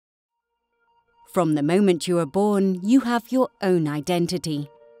From the moment you are born, you have your own identity.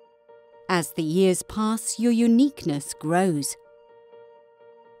 As the years pass, your uniqueness grows.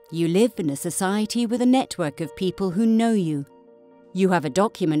 You live in a society with a network of people who know you. You have a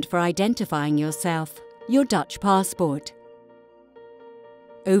document for identifying yourself, your Dutch passport.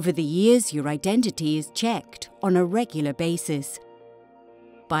 Over the years, your identity is checked on a regular basis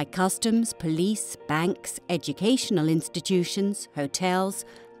by customs, police, banks, educational institutions, hotels,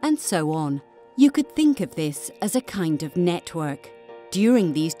 and so on. You could think of this as a kind of network.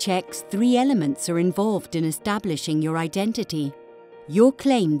 During these checks, 3 elements are involved in establishing your identity. Your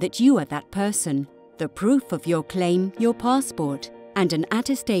claim that you are that person, the proof of your claim, your passport, and an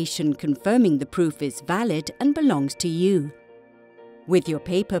attestation confirming the proof is valid and belongs to you. With your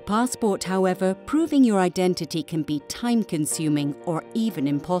paper passport, however, proving your identity can be time-consuming or even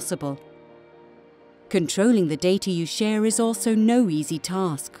impossible. Controlling the data you share is also no easy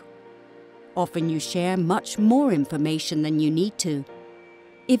task. Often you share much more information than you need to.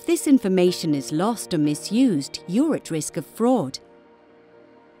 If this information is lost or misused, you're at risk of fraud.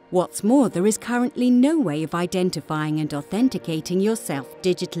 What's more, there is currently no way of identifying and authenticating yourself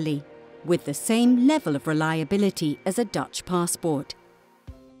digitally, with the same level of reliability as a Dutch passport.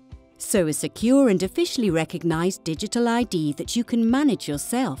 So a secure and officially recognized digital ID that you can manage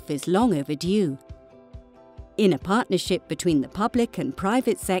yourself is long overdue. In a partnership between the public and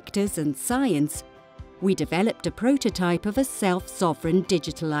private sectors and science, we developed a prototype of a self-sovereign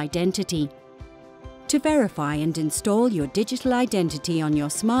digital identity. To verify and install your digital identity on your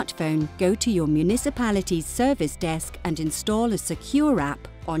smartphone, go to your municipality's service desk and install a secure app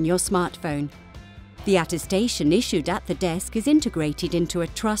on your smartphone. The attestation issued at the desk is integrated into a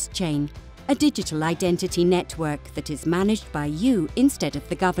Trustchain, a digital identity network that is managed by you instead of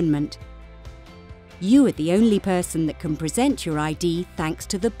the government. You are the only person that can present your ID thanks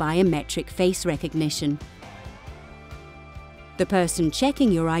to the biometric face recognition. The person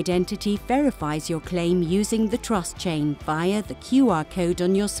checking your identity verifies your claim using the Trustchain via the QR code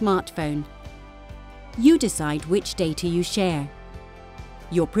on your smartphone. You decide which data you share.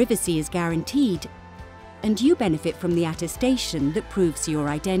 Your privacy is guaranteed, and you benefit from the attestation that proves your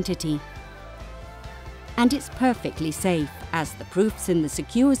identity. And it's perfectly safe, as the proofs in the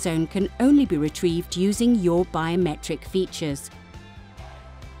secure zone can only be retrieved using your biometric features.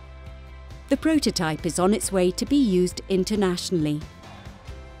 The prototype is on its way to be used internationally,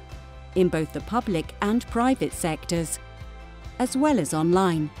 in both the public and private sectors, as well as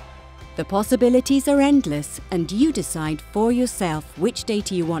online. The possibilities are endless, and you decide for yourself which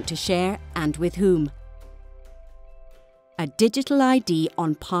data you want to share and with whom. A digital ID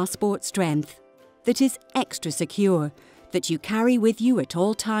on passport strength that is extra secure, that you carry with you at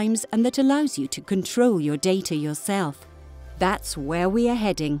all times and that allows you to control your data yourself. That's where we are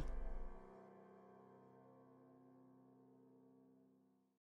heading.